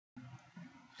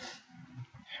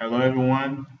Hello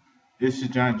everyone, this is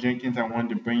John Jenkins. I wanted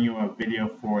to bring you a video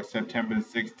for September the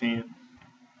 16th,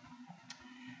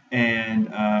 and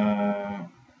I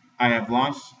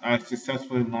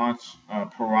successfully launched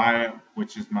Pariah,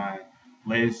 which is my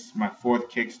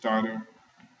fourth Kickstarter,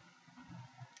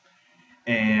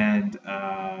 and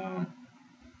I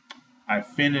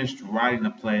finished writing the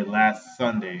play last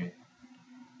Sunday,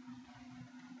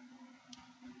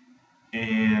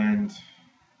 and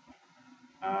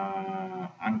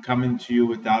I'm coming to you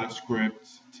without a script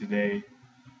today.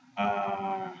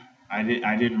 I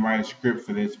didn't write a script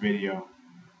for this video,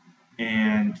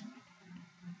 and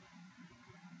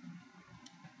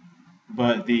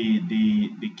but the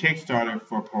Kickstarter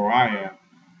for Pariah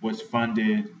was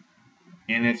funded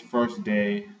in its first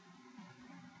day.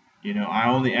 You know, I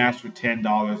only asked for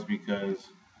 $10 because,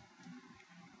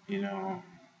 you know,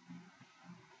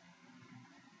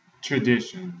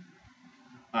 tradition.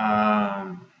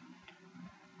 Um,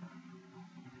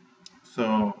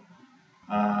 so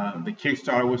the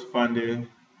Kickstarter was funded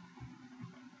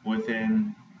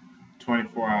within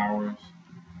 24 hours,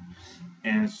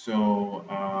 and so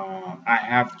I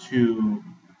have to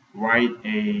write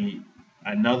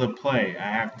another play.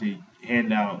 I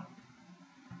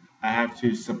have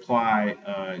to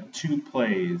supply two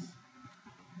plays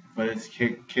for this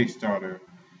Kickstarter,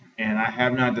 and I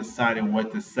have not decided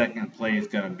what the second play is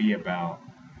going to be about.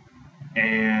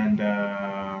 And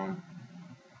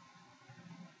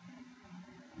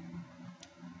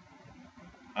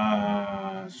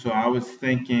so I was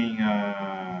thinking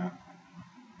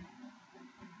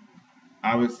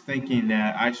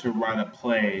that I should write a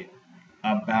play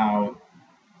about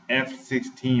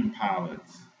F-16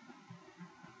 pilots.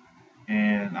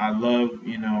 And I love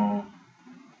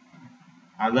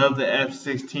the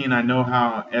F-16. I know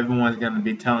how everyone's going to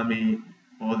be telling me,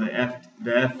 well, the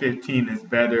F-15 is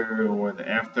better or the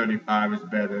F-35 is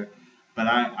better. But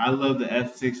I love the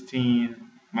F-16.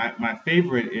 My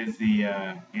favorite is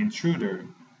the Intruder,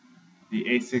 the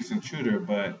A6 Intruder,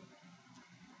 but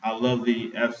I love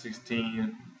the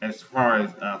F-16 as far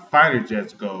as fighter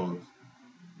jets goes.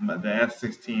 The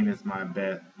F-16 is my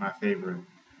favorite.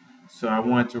 So I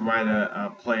wanted to write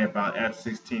a play about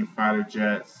F-16 fighter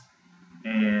jets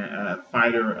and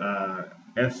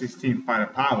F-16 fighter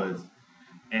pilots,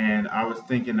 and I was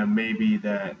thinking of maybe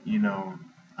that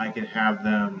I could have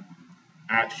them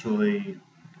actually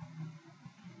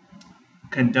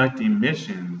conducting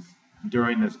missions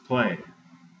during this play,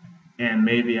 and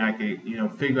maybe I could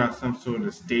figure out some sort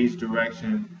of stage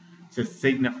direction to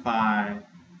signify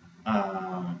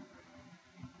uh,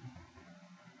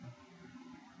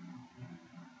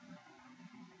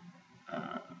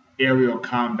 uh, aerial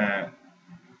combat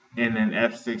in an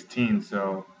F-16.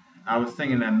 So I was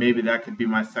thinking that maybe that could be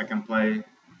my second play,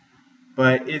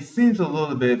 but it seems a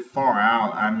little bit far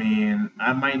out. I mean,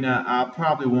 I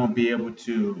probably won't be able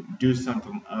to do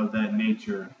something of that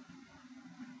nature.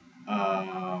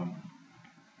 Um,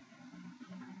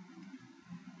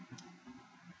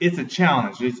 it's a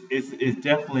challenge. It's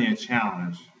definitely a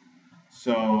challenge.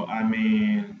 So I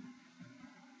mean,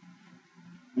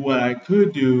 what I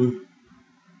could do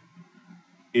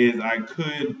is I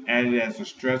could add it as a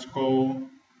stretch goal.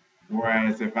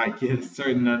 Whereas if I get a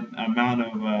certain amount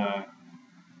of uh,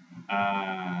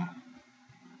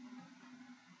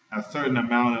 a certain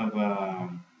amount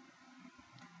of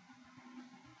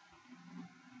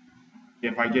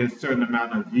if I get a certain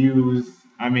amount of views,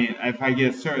 I mean, if I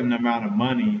get a certain amount of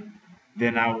money,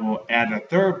 then I will add a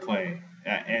third play,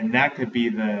 and that could be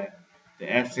the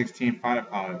F-16 fighter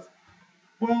pilots.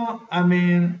 Well, I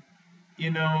mean,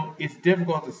 it's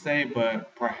difficult to say,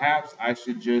 but perhaps I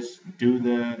should just do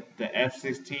the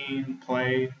F-16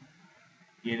 play.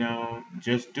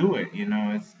 Just do it.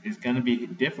 It's gonna be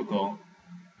difficult.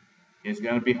 It's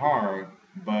gonna be hard,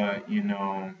 but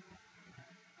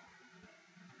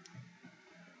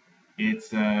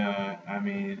it's I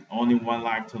mean, only one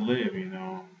life to live.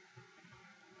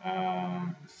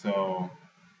 So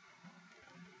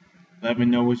let me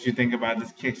know what you think about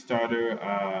this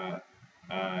Kickstarter.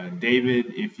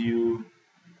 David, if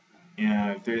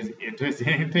there's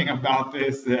anything about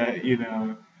this that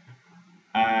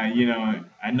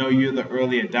I know you're the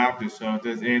early adopter, so if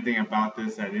there's anything about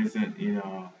this that isn't,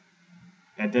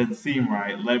 that doesn't seem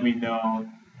right, let me know,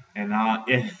 and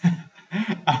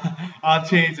I'll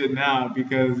change it now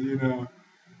because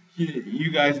you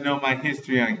guys know my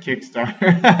history on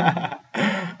Kickstarter.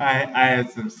 I had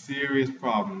some serious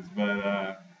problems,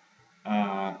 but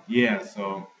yeah.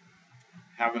 So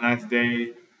have a nice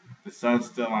day. The sun's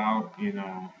still out.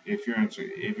 If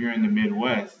you're in the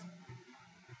Midwest.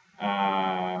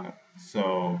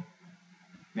 So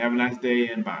have a nice day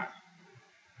and bye.